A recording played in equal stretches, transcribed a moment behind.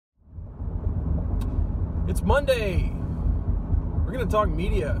It's Monday. We're going to talk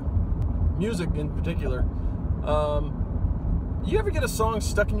media, music in particular. You ever get a song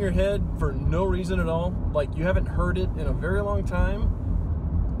stuck in your head for no reason at all? Like you haven't heard it in a very long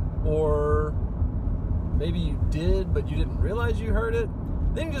time? Or maybe you did, but you didn't realize you heard it?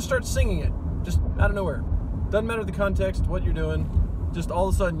 Then you just start singing it, just out of nowhere. Doesn't matter the context, what you're doing. Just all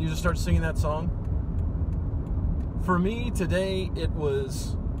of a sudden you just start singing that song. For me today, it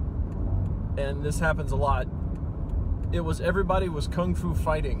was, and this happens a lot, it was Everybody Was Kung Fu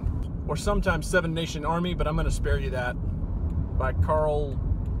Fighting, or sometimes Seven Nation Army, but I'm going to spare you that, by Carl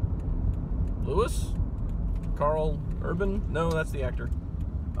Lewis? Carl Urban? No, that's the actor.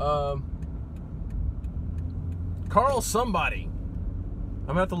 Carl somebody. I'm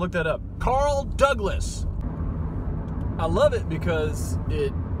going to have to look that up. Carl Douglas. I love it because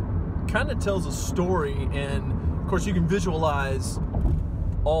it kind of tells a story, and of course you can visualize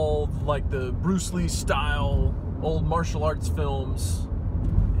all like the Bruce Lee style old martial arts films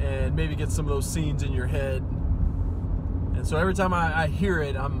and maybe get some of those scenes in your head. And so every time I hear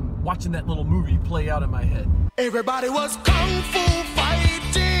it, I'm watching that little movie play out in my head. Everybody was kung fu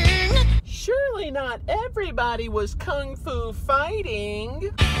fighting. Surely not everybody was kung fu fighting.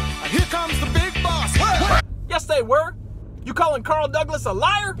 Here comes the big boss. What? Yes, they were. You calling Carl Douglas a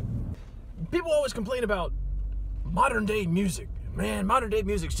liar? People always complain about modern day music. Man, modern day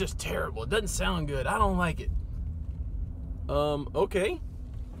music's just terrible. It doesn't sound good. I don't like it. Okay.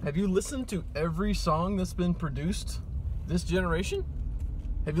 Have you listened to every song that's been produced this generation?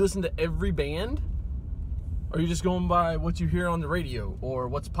 Have you listened to every band? Or are you just going by what you hear on the radio or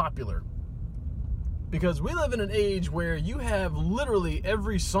what's popular? Because we live in an age where you have literally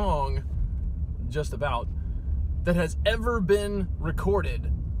every song, just about, that has ever been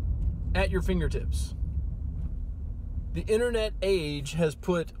recorded at your fingertips. The internet age has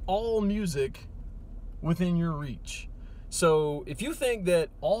put all music within your reach. So if you think that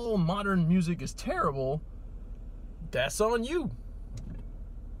all modern music is terrible, that's on you.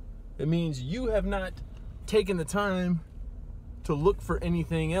 It means you have not taken the time to look for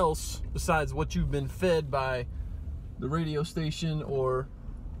anything else besides what you've been fed by the radio station or,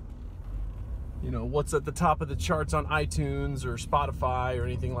 you know, what's at the top of the charts on iTunes or Spotify or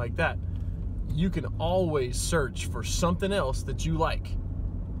anything like that. You can always search for something else that you like.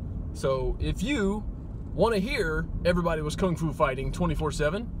 So if you want to hear Everybody Was Kung Fu Fighting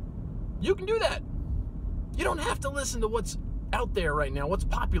 24/7, you can do that. You don't have to listen to what's out there right now, what's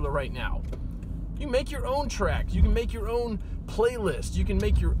popular right now. You can make your own track. You can make your own playlist. You can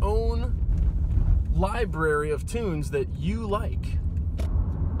make your own library of tunes that you like.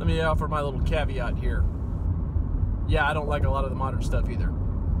 Let me offer my little caveat here. Yeah, I don't like a lot of the modern stuff either.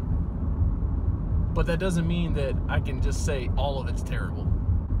 But that doesn't mean that I can just say all of it's terrible.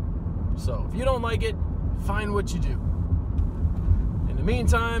 So if you don't like it, find what you do. In the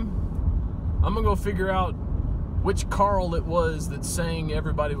meantime, I'm going to go figure out which Carl it was that sang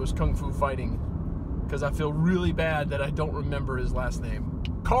Everybody Was Kung Fu Fighting, because I feel really bad that I don't remember his last name.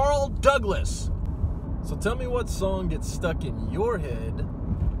 Carl Douglas. So tell me what song gets stuck in your head,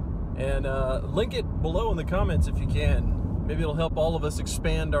 and link it below in the comments if you can. Maybe it'll help all of us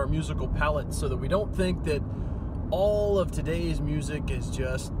expand our musical palette so that we don't think that all of today's music is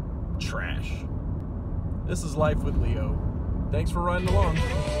just trash. This is Life with Leo. Thanks for riding along. Keep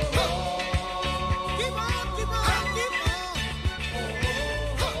on, keep on, keep on.